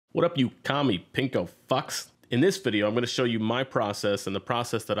What up, you commie pinko fucks? In this video, I'm going to show you my process and the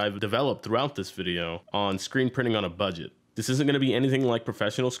process that I've developed throughout this video on screen printing on a budget. This isn't going to be anything like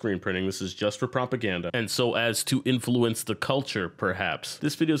professional screen printing. This is just for propaganda and so as to influence the culture, perhaps.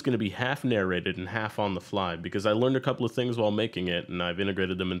 This video is going to be half narrated and half on the fly because I learned a couple of things while making it and I've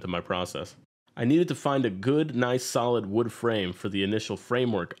integrated them into my process. I needed to find a good, nice, solid wood frame for the initial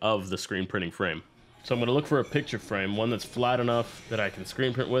framework of the screen printing frame. So I'm going to look for a picture frame, one that's flat enough that I can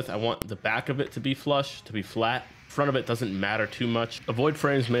screen print with. I want the back of it to be flush, to be flat. Front of it doesn't matter too much. Avoid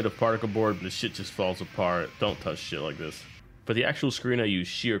frames made of particle board, the shit just falls apart. Don't touch shit like this. For the actual screen, I use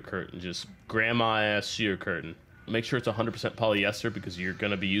sheer curtain, just grandma-ass sheer curtain. Make sure it's 100% polyester because you're going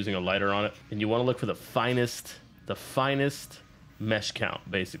to be using a lighter on it. And you want to look for the finest mesh count,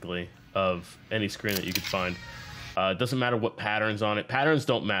 basically, of any screen that you could find. It doesn't matter what pattern's on it. Patterns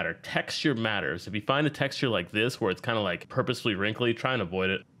don't matter. Texture matters. If you find a texture like this, where it's kind of like purposefully wrinkly, try and avoid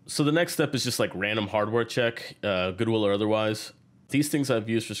it. So the next step is just like random hardware check, Goodwill or otherwise. These things I've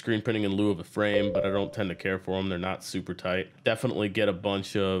used for screen printing in lieu of a frame, but I don't tend to care for them. They're not super tight. Definitely get a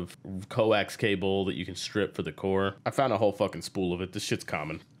bunch of coax cable that you can strip for the core. I found a whole fucking spool of it. This shit's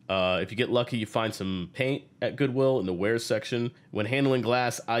common. If you get lucky, you find some paint at Goodwill in the wares section. When handling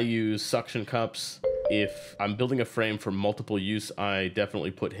glass, I use suction cups. If I'm building a frame for multiple use, I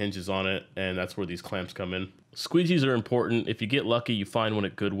definitely put hinges on it, and that's where these clamps come in. Squeegees are important. If you get lucky, you find one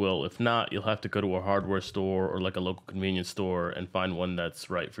at Goodwill. If not, you'll have to go to a hardware store or like a local convenience store and find one that's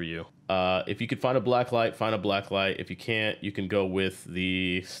right for you. If you can find a black light, find a black light. If you can't, you can go with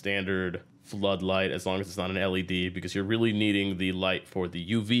the standard floodlight as long as it's not an LED, because you're really needing the light for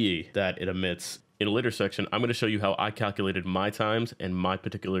the UV that it emits. In a later section, I'm going to show you how I calculated my times and my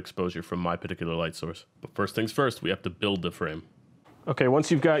particular exposure from my particular light source. But first things first, we have to build the frame. Okay,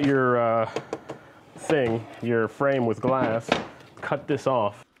 once you've got your your frame with glass, cut this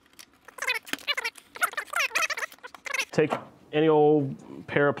off. Take any old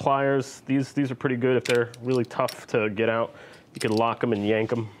pair of pliers. These are pretty good if they're really tough to get out. You can lock them and yank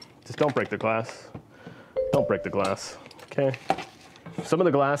them. Just don't break the glass. Don't break the glass, okay? Some of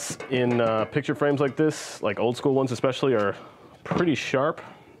the glass in picture frames like this, like old school ones especially, are pretty sharp.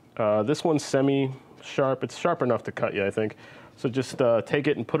 This one's semi-sharp. It's sharp enough to cut you, I think. So just take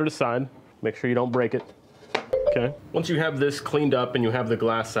it and put it aside. Make sure you don't break it. Okay. Once you have this cleaned up and you have the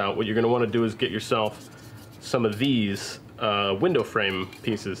glass out, what you're going to want to do is get yourself some of these window frame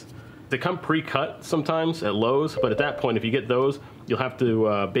pieces. They come pre-cut sometimes at Lowe's, but at that point, if you get those, you'll have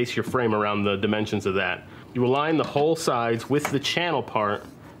to base your frame around the dimensions of that. You align the whole sides with the channel part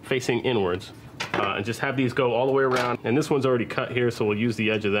facing inwards, and just have these go all the way around. And this one's already cut here, so we'll use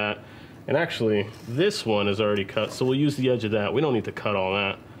the edge of that. And actually, this one is already cut, so we'll use the edge of that. We don't need to cut all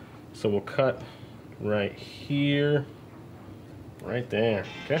that. So we'll cut right here, right there,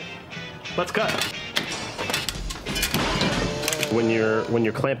 okay? Let's cut. When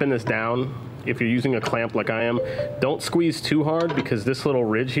you're clamping this down, if you're using a clamp like I am, don't squeeze too hard because this little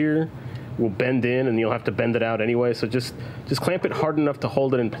ridge here will bend in and you'll have to bend it out anyway. So just clamp it hard enough to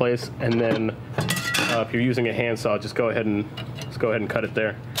hold it in place, and then if you're using a handsaw, just go ahead and cut it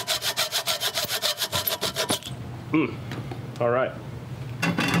there. All right.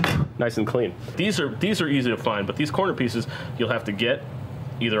 Nice and clean. These are easy to find, but these corner pieces you'll have to get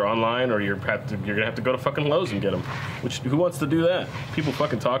either online or you're gonna have to go to fucking Lowe's and get them. Who wants to do that? People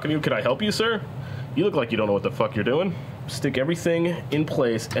fucking talking to you. Could I help you, sir? You look like you don't know what the fuck you're doing. Stick everything in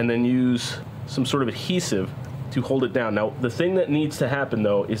place and then use some sort of adhesive to hold it down. Now, the thing that needs to happen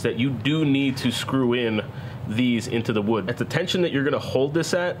though is that you do need to screw in these into the wood. At the tension that you're gonna hold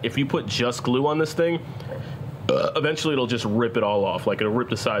this at, if you put just glue on this thing, eventually it'll just rip it all off. Like it'll rip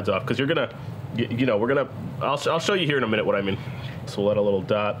the sides off because you're gonna, I'll show you here in a minute what I mean. So we'll let a little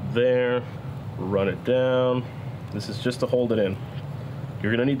dot there, run it down. This is just to hold it in.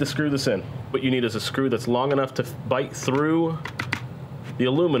 You're gonna need to screw this in. What you need is a screw that's long enough to bite through the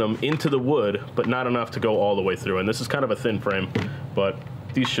aluminum into the wood, but not enough to go all the way through. And this is kind of a thin frame, but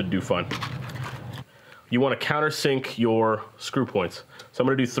these should do fine. You wanna countersink your screw points. So I'm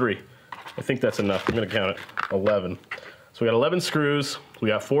gonna do 3. I think that's enough. I'm gonna count it, 11. So we got 11 screws, we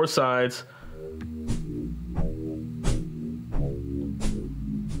got 4 sides.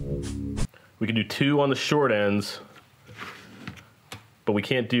 We can do 2 on the short ends, but we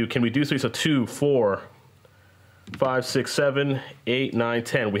can't do, can we do 3? So 2, 4, 5, 6, 7, 8, 9,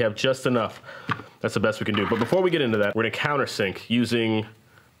 10. We have just enough. That's the best we can do. But before we get into that, we're gonna countersink using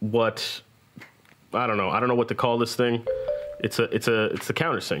what, I don't know what to call this thing. It's a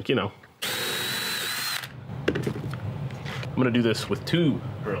countersink, you know. I'm gonna do this with 2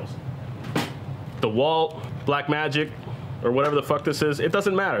 drills. DeWalt Black Magic or whatever the fuck this is. It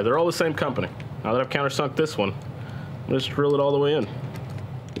doesn't matter. They're all the same company. Now that I've countersunk this one, I'm gonna just drill it all the way in.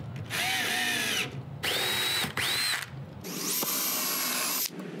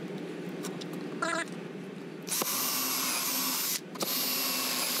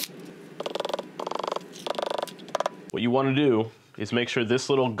 What you want to do is make sure this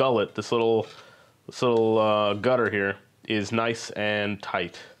little gullet, this little gutter here is nice and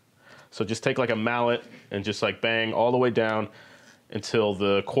tight. So just take like a mallet and just like bang all the way down until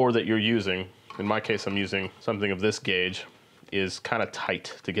the core that you're using, in my case I'm using something of this gauge, is kind of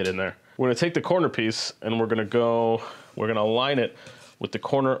tight to get in there. We're gonna take the corner piece and we're gonna align it with the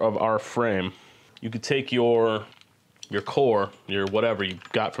corner of our frame. You could take your core, your whatever you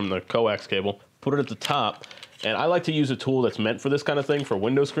got from the coax cable, put it at the top, and I like to use a tool that's meant for this kind of thing, for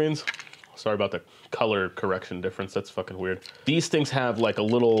window screens. Sorry about the color correction difference, that's fucking weird. These things have like a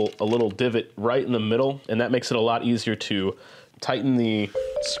little divot right in the middle, and that makes it a lot easier to tighten the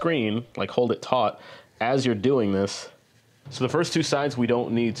screen, like hold it taut as you're doing this. So the first two sides we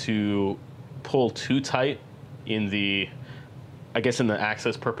don't need to pull too tight in the, I guess in the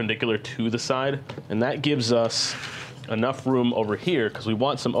axis perpendicular to the side, and that gives us enough room over here, because we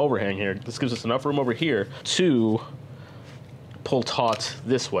want some overhang here. This gives us enough room over here to pull taut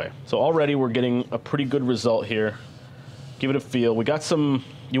this way. So already we're getting a pretty good result here. Give it a feel. We got some,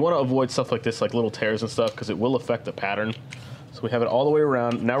 you want to avoid stuff like this, like little tears and stuff, because it will affect the pattern. So we have it all the way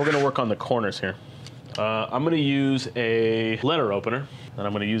around. Now we're going to work on the corners here. I'm going to use a letter opener, and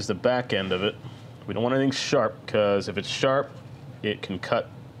I'm going to use the back end of it. We don't want anything sharp, because if it's sharp, it can cut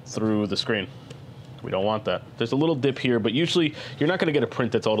through the screen. We don't want that. There's a little dip here, but usually you're not gonna get a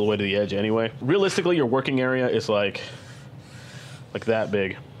print that's all the way to the edge anyway. Realistically, your working area is like that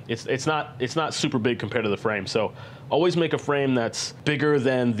big. It's not super big compared to the frame. So always make a frame that's bigger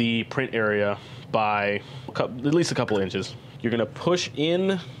than the print area by at least a couple inches. You're gonna push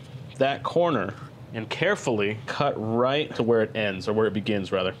in that corner and carefully cut right to where it ends, or where it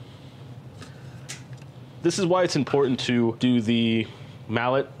begins rather. This is why it's important to do the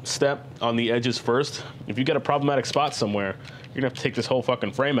mallet step on the edges first. If you got a problematic spot somewhere, you're gonna have to take this whole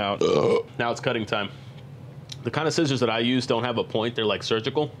fucking frame out. Now it's cutting time. The kind of scissors that I use don't have a point, they're like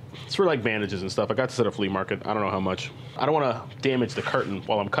surgical. It's for like bandages and stuff. I got this at a flea market, I don't know how much. I don't wanna damage the curtain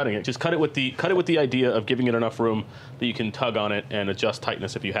while I'm cutting it. Just cut it with the idea of giving it enough room that you can tug on it and adjust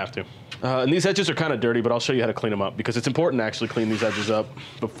tightness if you have to. And these edges are kind of dirty, but I'll show you how to clean them up, because it's important to actually clean these edges up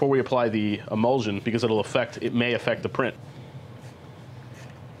before we apply the emulsion, because it may affect the print.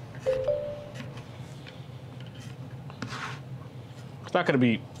 It's not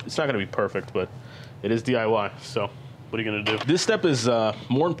gonna be perfect, but it is DIY, so what are you gonna do? This step is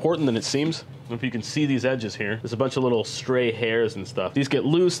more important than it seems. If you can see these edges here, there's a bunch of little stray hairs and stuff. These get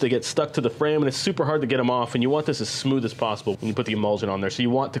loose, they get stuck to the frame, and it's super hard to get them off, and you want this as smooth as possible when you put the emulsion on there, so you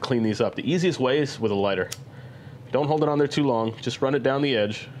want to clean these up. The easiest way is with a lighter. Don't hold it on there too long, just run it down the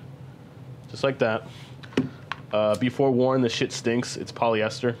edge, just like that. Be forewarned, this shit stinks. It's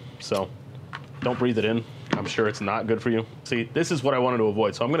polyester, so don't breathe it in. I'm sure it's not good for you. See, this is what I wanted to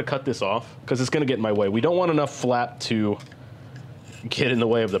avoid, so I'm gonna cut this off because it's gonna get in my way. We don't want enough flap to get in the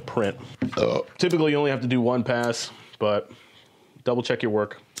way of the print. Typically, you only have to do one pass, but double check your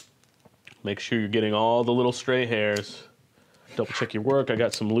work. Make sure you're getting all the little stray hairs. Double check your work. I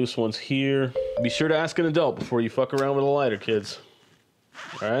got some loose ones here. Be sure to ask an adult before you fuck around with a lighter, kids.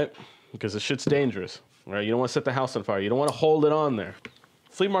 All right? Because this shit's dangerous. All right? You don't want to set the house on fire. You don't want to hold it on there.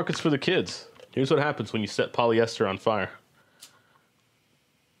 Flea market's for the kids. Here's what happens when you set polyester on fire.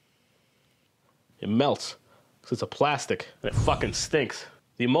 It melts, because it's a plastic, and it fucking stinks.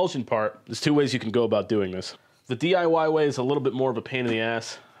 The emulsion part, there's two ways you can go about doing this. The DIY way is a little bit more of a pain in the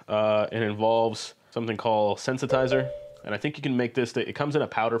ass. It involves something called sensitizer, and I think you can make this, it comes in a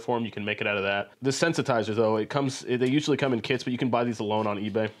powder form, you can make it out of that. This sensitizer though, they usually come in kits, but you can buy these alone on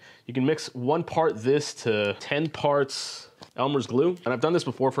eBay. You can mix 1 part this to 10 parts Elmer's glue, and I've done this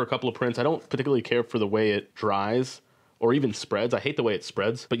before for a couple of prints. I don't particularly care for the way it dries or even spreads. I hate the way it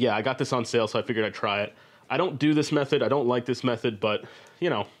spreads, but yeah, I got this on sale, so I figured I'd try it. I don't do this method, I don't like this method, but you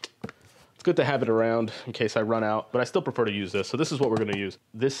know, it's good to have it around in case I run out, but I still prefer to use this. So this is what we're gonna use.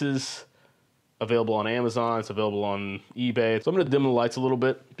 This is available on Amazon, it's available on eBay. So I'm gonna dim the lights a little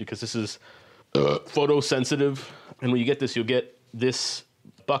bit because this is photosensitive. And when you get this, you'll get this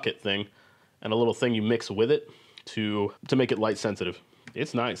bucket thing and a little thing you mix with it to make it light sensitive.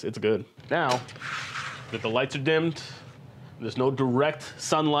 It's nice, it's good. Now that the lights are dimmed, there's no direct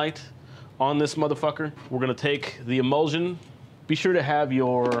sunlight on this motherfucker, we're gonna take the emulsion. Be sure to have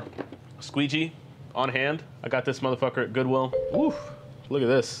your squeegee on hand. I got this motherfucker at Goodwill. Woo, look at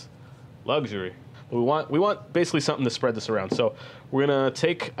this, luxury. We want basically something to spread this around. So we're gonna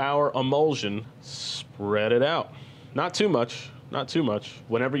take our emulsion, spread it out. Not too much, not too much.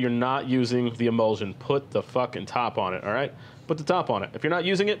 Whenever you're not using the emulsion, put the fucking top on it, all right? Put the top on it. If you're not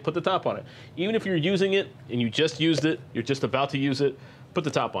using it, put the top on it. Even if you're using it and you just used it, you're just about to use it, put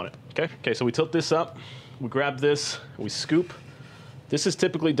the top on it, okay? Okay, so we tilt this up, we grab this, we scoop. This is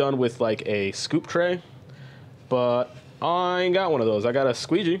typically done with like a scoop tray, but I ain't got one of those. I got a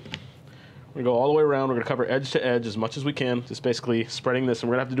squeegee. We're gonna go all the way around. We're gonna cover edge to edge as much as we can, just basically spreading this, and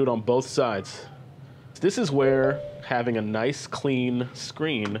we're gonna have to do it on both sides. This is where having a nice, clean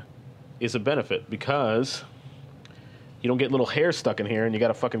screen is a benefit, because you don't get little hairs stuck in here and you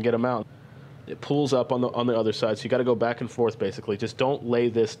gotta fucking get them out. It pulls up on the other side, so you gotta go back and forth basically. Just don't lay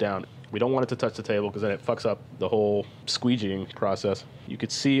this down. We don't want it to touch the table because then it fucks up the whole squeegeeing process. You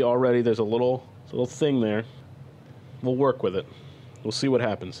could see already there's a little thing there. We'll work with it. We'll see what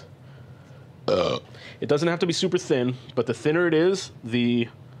happens. It doesn't have to be super thin, but the thinner it is, the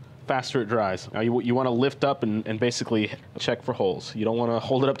faster it dries. Now you want to lift up and basically check for holes. You don't want to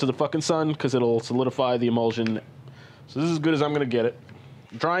hold it up to the fucking sun because it'll solidify the emulsion. So this is as good as I'm going to get it.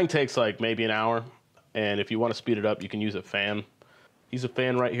 Drying takes like maybe an hour, and if you want to speed it up, you can use a fan. Use a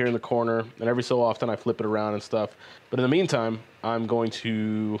fan right here in the corner, and every so often I flip it around and stuff. But in the meantime, I'm going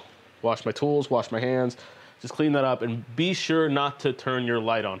to wash my tools, wash my hands, just clean that up, and be sure not to turn your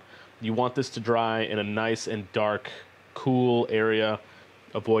light on. You want this to dry in a nice and dark, cool area.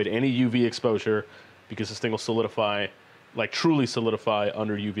 Avoid any UV exposure because this thing will solidify, like truly solidify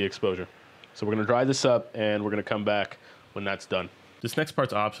under UV exposure. So we're gonna dry this up and we're gonna come back when that's done. This next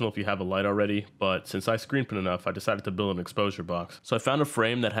part's optional if you have a light already, but since I screen print enough, I decided to build an exposure box. So I found a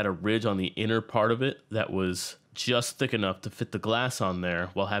frame that had a ridge on the inner part of it that was just thick enough to fit the glass on there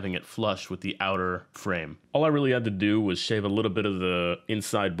while having it flush with the outer frame. All I really had to do was shave a little bit of the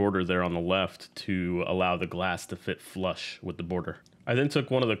inside border there on the left to allow the glass to fit flush with the border. I then took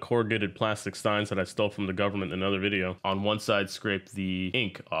one of the corrugated plastic steins that I stole from the government in another video. On one side, scraped the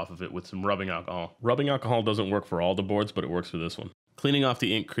ink off of it with some rubbing alcohol. Rubbing alcohol doesn't work for all the boards, but it works for this one. Cleaning off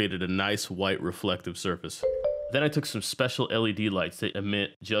the ink created a nice white reflective surface. Then I took some special LED lights that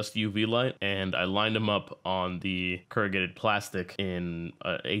emit just UV light, and I lined them up on the corrugated plastic in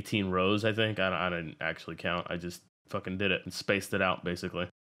 18 rows, I think. I didn't actually count. I just fucking did it and spaced it out, basically.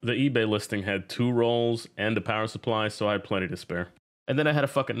 The eBay listing had 2 rolls and a power supply, so I had plenty to spare. And then I had a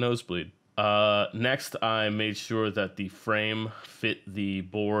fucking nosebleed. Next, I made sure that the frame fit the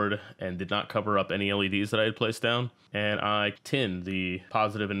board and did not cover up any LEDs that I had placed down. And I tinned the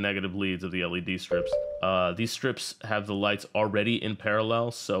positive and negative leads of the LED strips. These strips have the lights already in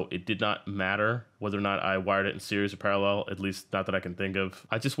parallel, so it did not matter whether or not I wired it in series or parallel, at least not that I can think of.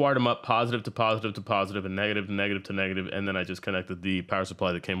 I just wired them up positive to positive to positive and negative to negative to negative, and then I just connected the power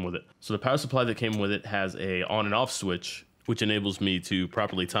supply that came with it. So the power supply that came with it has a on and off switch, which enables me to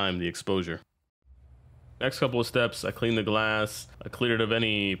properly time the exposure. Next couple of steps, I cleaned the glass, I cleared it of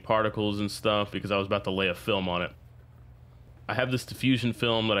any particles and stuff because I was about to lay a film on it. I have this diffusion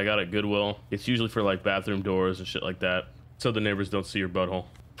film that I got at Goodwill. It's usually for like bathroom doors and shit like that, so the neighbors don't see your butthole.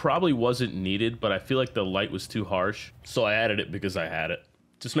 Probably wasn't needed, but I feel like the light was too harsh, so I added it because I had it.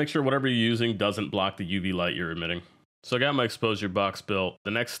 Just make sure whatever you're using doesn't block the UV light you're emitting. So I got my exposure box built. The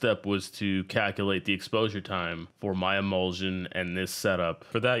next step was to calculate the exposure time for my emulsion and this setup.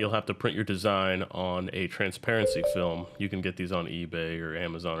 For that, you'll have to print your design on a transparency film. You can get these on eBay or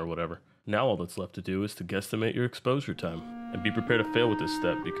Amazon or whatever. Now all that's left to do is to guesstimate your exposure time. And be prepared to fail with this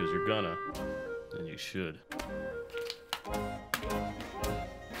step because you're gonna, and you should.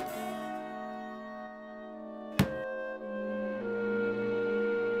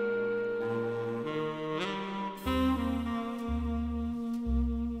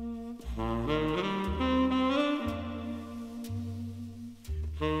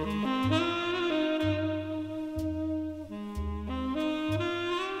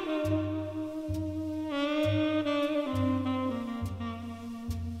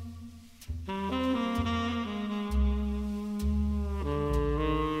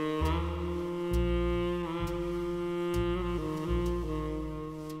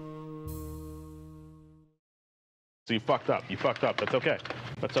 So you fucked up, that's okay.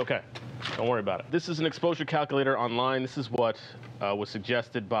 That's okay, don't worry about it. This is an exposure calculator online. This is what was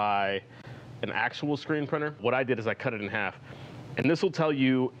suggested by an actual screen printer. What I did is I cut it in half. And this will tell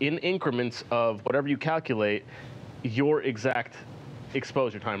you in increments of whatever you calculate, your exact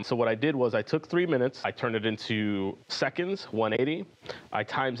exposure time. So what I did was I took 3 minutes, I turned it into seconds, 180. I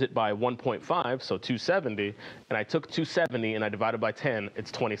times it by 1.5, so 270, and I took 270 and I divided by 10,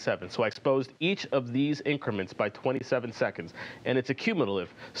 it's 27. So I exposed each of these increments by 27 seconds, and it's a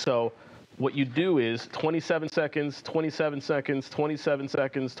cumulative. So what you do is 27 seconds, 27 seconds, 27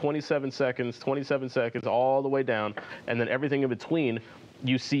 seconds, 27 seconds, 27 seconds, all the way down. And then everything in between,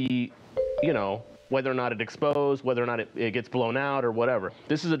 you see, you know, whether or not it exposed, whether or not it gets blown out or whatever.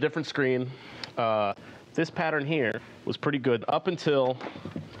 This is a different screen. This pattern here was pretty good up until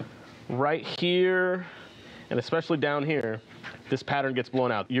right here, and especially down here, this pattern gets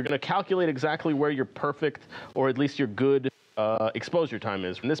blown out. You're gonna calculate exactly where your perfect, or at least your good exposure time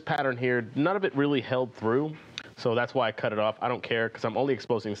is. And this pattern here, none of it really held through, so that's why I cut it off. I don't care, because I'm only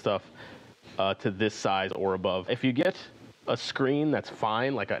exposing stuff to this size or above. If you get a screen that's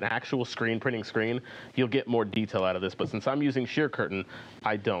fine, like an actual screen printing screen, you'll get more detail out of this. But since I'm using sheer curtain,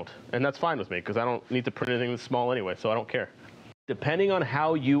 I don't. And that's fine with me, because I don't need to print anything that's small anyway, so I don't care. Depending on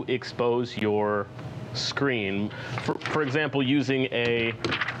how you expose your screen, for example, using a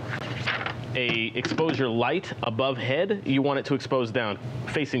exposure light above head, you want it to expose down.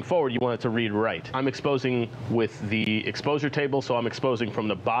 Facing forward, you want it to read right. I'm exposing with the exposure table, so I'm exposing from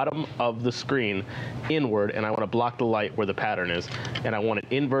the bottom of the screen inward, and I want to block the light where the pattern is. And I want it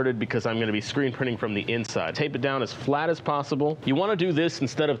inverted because I'm going to be screen printing from the inside. Tape it down as flat as possible. You want to do this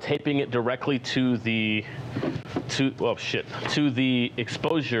instead of taping it directly to the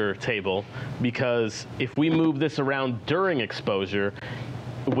exposure table, because if we move this around during exposure,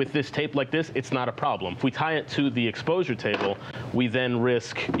 with this tape like this, it's not a problem. If we tie it to the exposure table, we then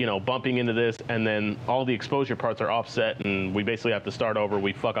risk, you know, bumping into this, and then all the exposure parts are offset, and we basically have to start over.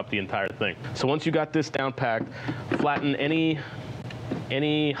 We fuck up the entire thing. So once you got this down packed, flatten any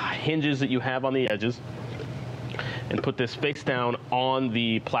hinges that you have on the edges, and put this face down on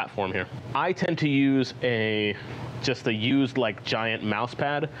the platform here. I tend to use just a used like giant mouse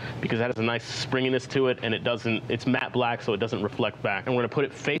pad, because that has a nice springiness to it, and it's matte black, so it doesn't reflect back. And we're gonna put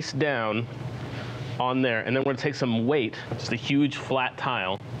it face down on there, and then we're gonna take some weight, just a huge flat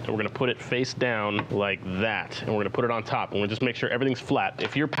tile, and we're gonna put it face down like that, and we're gonna put it on top, and we'll just make sure everything's flat.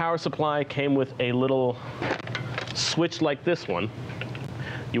 If your power supply came with a little switch like this one,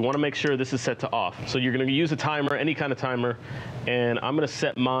 you want to make sure this is set to off. So you're going to use a timer, any kind of timer, and I'm going to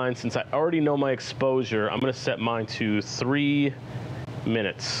set mine, since I already know my exposure, I'm going to set mine to 3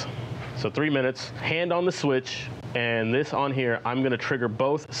 minutes. So 3 minutes, hand on the switch, and this on here, I'm going to trigger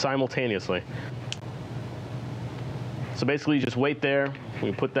both simultaneously. So basically you just wait there,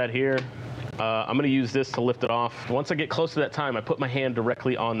 we put that here. I'm going to use this to lift it off. Once I get close to that time, I put my hand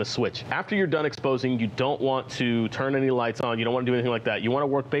directly on the switch. After you're done exposing, you don't want to turn any lights on. You don't want to do anything like that. You want to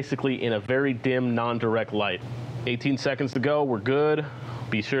work basically in a very dim, non-direct light. 18 seconds to go. We're good.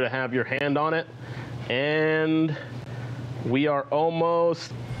 Be sure to have your hand on it. And we are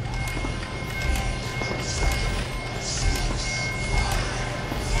almost...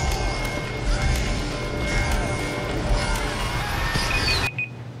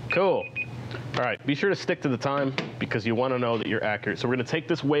 Cool. All right, be sure to stick to the time, because you want to know that you're accurate. So we're going to take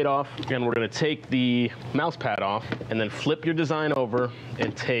this weight off, and we're going to take the mouse pad off, and then flip your design over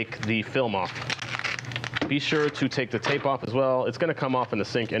and take the film off. Be sure to take the tape off as well. It's going to come off in the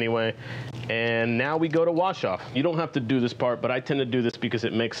sink anyway. And now we go to wash off. You don't have to do this part, but I tend to do this because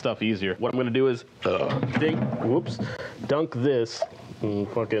it makes stuff easier. What I'm going to do is dunk this, and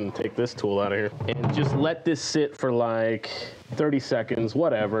fucking take this tool out of here, and just let this sit for like 30 seconds,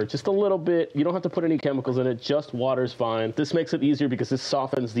 whatever, just a little bit. You don't have to put any chemicals in it, just water's fine. This makes it easier because this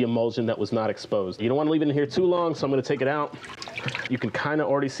softens the emulsion that was not exposed. You don't want to leave it in here too long, so I'm going to take it out. You can kind of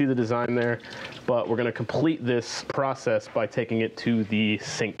already see the design there, but we're going to complete this process by taking it to the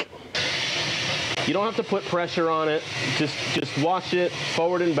sink. You don't have to put pressure on it, just wash it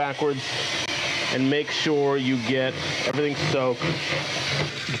forward and backwards, and make sure you get everything soaked.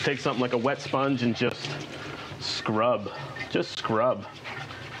 You take something like a wet sponge and just scrub. Just scrub.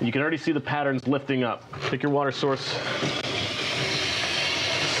 And you can already see the patterns lifting up. Pick your water source,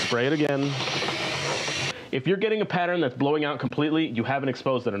 spray it again. If you're getting a pattern that's blowing out completely, you haven't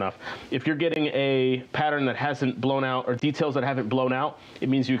exposed it enough. If you're getting a pattern that hasn't blown out, or details that haven't blown out, it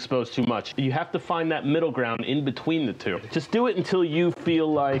means you exposed too much. You have to find that middle ground in between the two. Just do it until you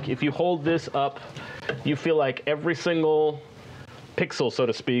feel like, if you hold this up, you feel like every single pixel, so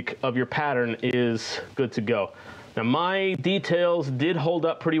to speak, of your pattern is good to go. Now my details did hold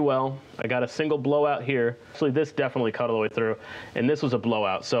up pretty well. I got a single blowout here. Actually, this definitely cut all the way through, and this was a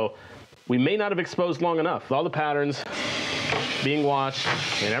blowout. So we may not have exposed long enough. With all the patterns being washed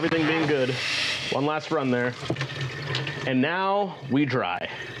and everything being good, one last run there. And now we dry.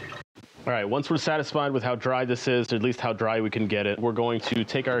 All right, once we're satisfied with how dry this is, or at least how dry we can get it, we're going to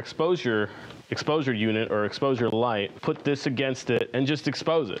take our exposure exposure unit or exposure light, put this against it, and just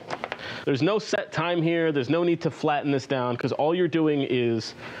expose it. There's no set time here. There's no need to flatten this down because all you're doing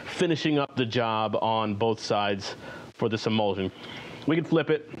is finishing up the job on both sides for this emulsion. We can flip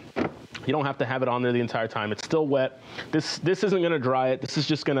it. You don't have to have it on there the entire time. It's still wet. This isn't going to dry it. This is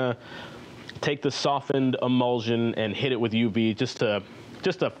just going to take the softened emulsion and hit it with UV just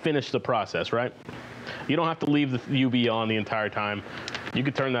to finish the process, right? You don't have to leave the UV on the entire time. You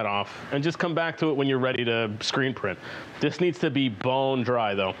can turn that off and just come back to it when you're ready to screen print. This needs to be bone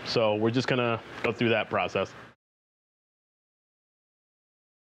dry though, so we're just gonna go through that process.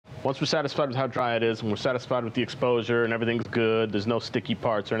 Once we're satisfied with how dry it is and we're satisfied with the exposure and everything's good, there's no sticky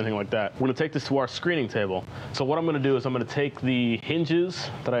parts or anything like that, we're gonna take this to our screening table. So what I'm gonna do is I'm gonna take the hinges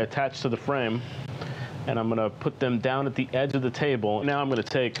that I attached to the frame and I'm gonna put them down at the edge of the table. Now I'm gonna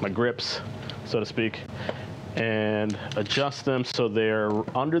take my grips, so to speak, and adjust them so they're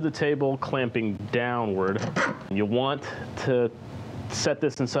under the table, clamping downward. You want to set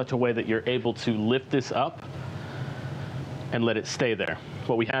this in such a way that you're able to lift this up and let it stay there.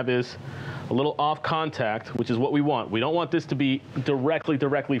 What we have is a little off contact, which is what we want. We don't want this to be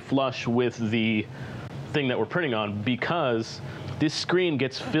directly flush with the thing that we're printing on because this screen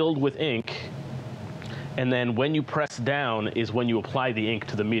gets filled with ink, and then when you press down is when you apply the ink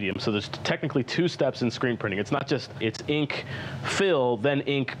to the medium. So there's technically two steps in screen printing. It's not just it's ink fill, then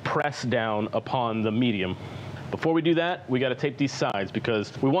ink press down upon the medium. Before we do that, we got to tape these sides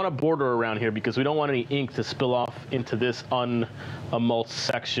because we want a border around here because we don't want any ink to spill off into this unemulsed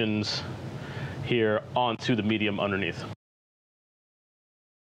sections here onto the medium underneath.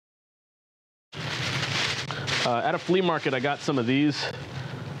 At a flea market, I got some of these,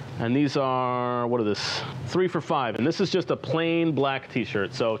 and these are, what are this? 3 for $5, and this is just a plain black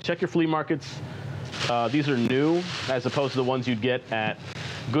t-shirt. So check your flea markets. These are new as opposed to the ones you'd get at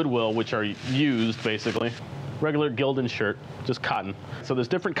Goodwill, which are used basically. Regular Gildan shirt, just cotton. So there's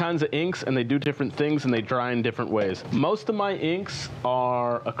different kinds of inks and they do different things and they dry in different ways. Most of my inks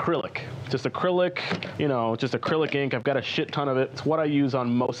are acrylic, just acrylic, you know, just acrylic ink. I've got a shit ton of it. It's what I use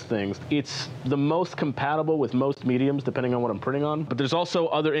on most things. It's the most compatible with most mediums depending on what I'm printing on. But there's also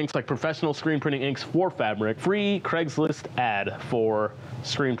other inks like professional screen printing inks for fabric. Free Craigslist ad for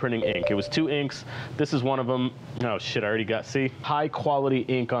screen printing ink. It was 2 inks. This is one of them. Oh shit, I already got, see? High quality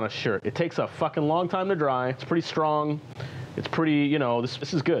ink on a shirt. It takes a fucking long time to dry. It's pretty strong. It's pretty, you know,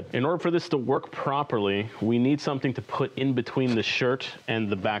 this is good. In order for this to work properly, we need something to put in between the shirt and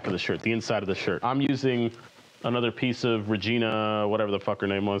the back of the shirt, the inside of the shirt. I'm using another piece of Regina, whatever the fuck her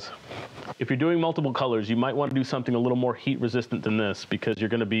name was. If you're doing multiple colors, you might want to do something a little more heat resistant than this because you're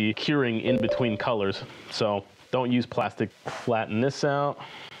going to be curing in between colors. So don't use plastic. Flatten this out.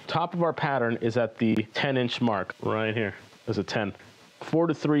 Top of our pattern is at the 10-inch mark right here. There's a 10. 4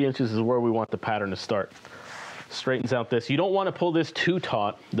 to 3 inches is where we want the pattern to start. Straightens out this. You don't want to pull this too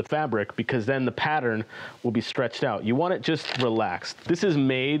taut, the fabric, because then the pattern will be stretched out. You want it just relaxed. This is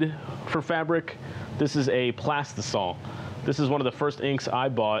made for fabric. This is a plastisol. This is one of the first inks I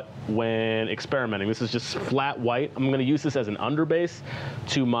bought when experimenting. This is just flat white. I'm going to use this as an underbase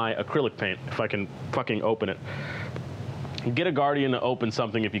to my acrylic paint, if I can fucking open it. Get a Guardian to open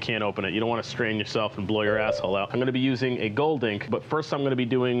something if you can't open it. You don't want to strain yourself and blow your asshole out. I'm going to be using a gold ink, but first I'm going to be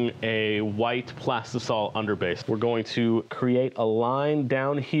doing a white plastisol underbase. We're going to create a line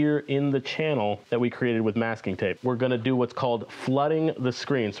down here in the channel that we created with masking tape. We're going to do what's called flooding the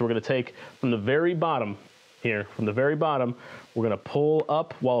screen. So we're going to take from the very bottom here, from the very bottom, we're going to pull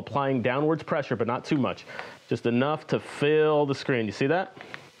up while applying downwards pressure, but not too much. Just enough to fill the screen. You see that?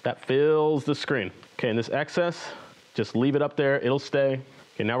 That fills the screen. Okay, and this excess, just leave it up there, it'll stay.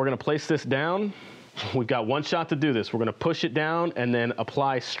 Okay, now we're gonna place this down. We've got one shot to do this. We're gonna push it down and then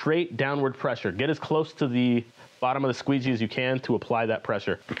apply straight downward pressure. Get as close to the bottom of the squeegee as you can to apply that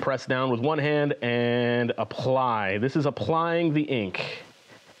pressure. Press down with one hand and apply. This is applying the ink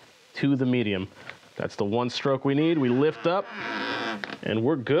to the medium. That's the one stroke we need. We lift up and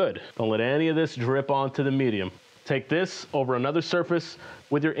we're good. Don't let any of this drip onto the medium. Take this over another surface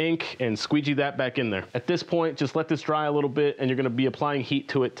with your ink and squeegee that back in there. At this point, just let this dry a little bit and you're gonna be applying heat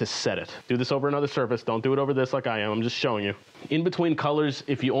to it to set it. Do this over another surface. Don't do it over this like I am. I'm just showing you. In between colors,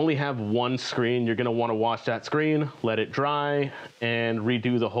 if you only have one screen, you're gonna wanna wash that screen, let it dry, and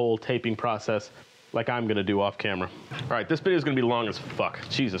redo the whole taping process like I'm gonna do off camera. All right, this video is gonna be long as fuck.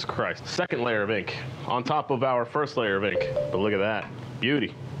 Jesus Christ. Second layer of ink on top of our first layer of ink. But look at that,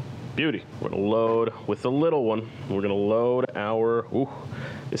 beauty. Beauty. We're gonna load with the little one. We're gonna load our, ooh,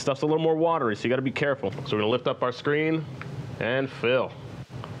 this stuff's a little more watery, so you gotta be careful. So we're gonna lift up our screen and fill.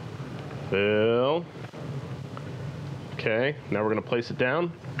 Fill. Okay, now we're gonna place it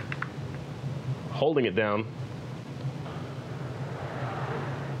down. holding it down.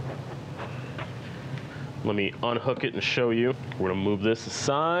 Let me unhook it and show you. We're gonna move this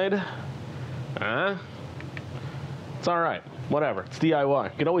aside. It's all right, whatever, it's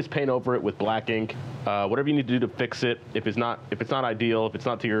DIY. You can always paint over it with black ink. Whatever you need to do to fix it. If it's not ideal, if it's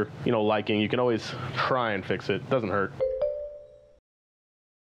not to your liking, you can always try and fix it. Doesn't hurt.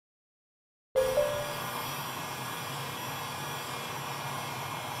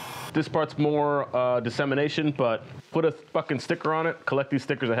 This part's more dissemination, but put a fucking sticker on it. Collect these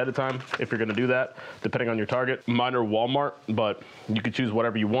stickers ahead of time if you're gonna do that, depending on your target. Mine are Walmart, but you can choose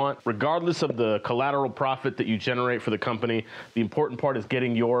whatever you want. Regardless of the collateral profit that you generate for the company, the important part is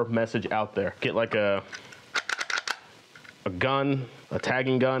getting your message out there. Get like a gun, a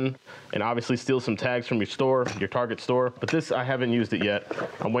tagging gun, and obviously steal some tags from your store, your Target store. But this, I haven't used it yet.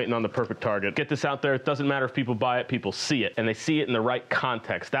 I'm waiting on the perfect target. Get this out there. It doesn't matter if people buy it, people see it, and they see it in the right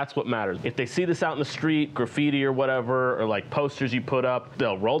context. That's what matters. If they see this out in the street, graffiti or whatever, or like posters you put up,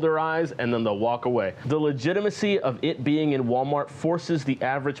 they'll roll their eyes and then they'll walk away. The legitimacy of it being in Walmart forces the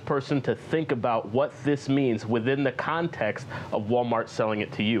average person to think about what this means within the context of Walmart selling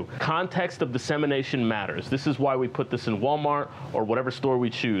it to you. Context of dissemination matters. This is why we put this in Walmart or whatever store we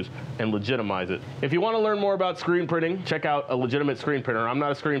choose and legitimize it. If you want to learn more about screen printing, check out a legitimate screen printer. I'm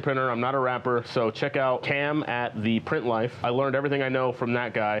not a screen printer, I'm not a rapper, so check out Cam at The Print Life. I learned everything I know from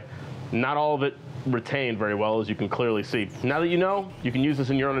that guy. Not all of it retained very well, as you can clearly see. Now that you know, you can use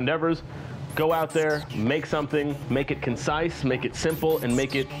this in your own endeavors. Go out there, make something, make it concise, make it simple, and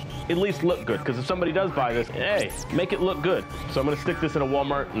make it at least look good. Because if somebody does buy this, hey, make it look good. So I'm gonna stick this in a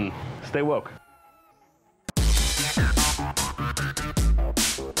Walmart and stay woke.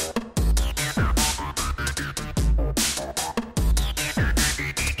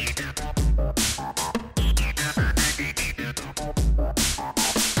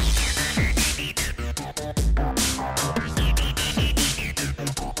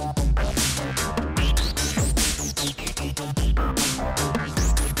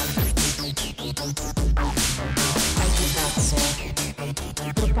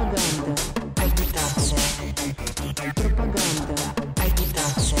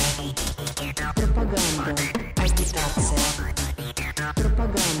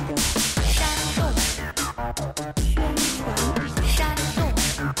 Propaganda.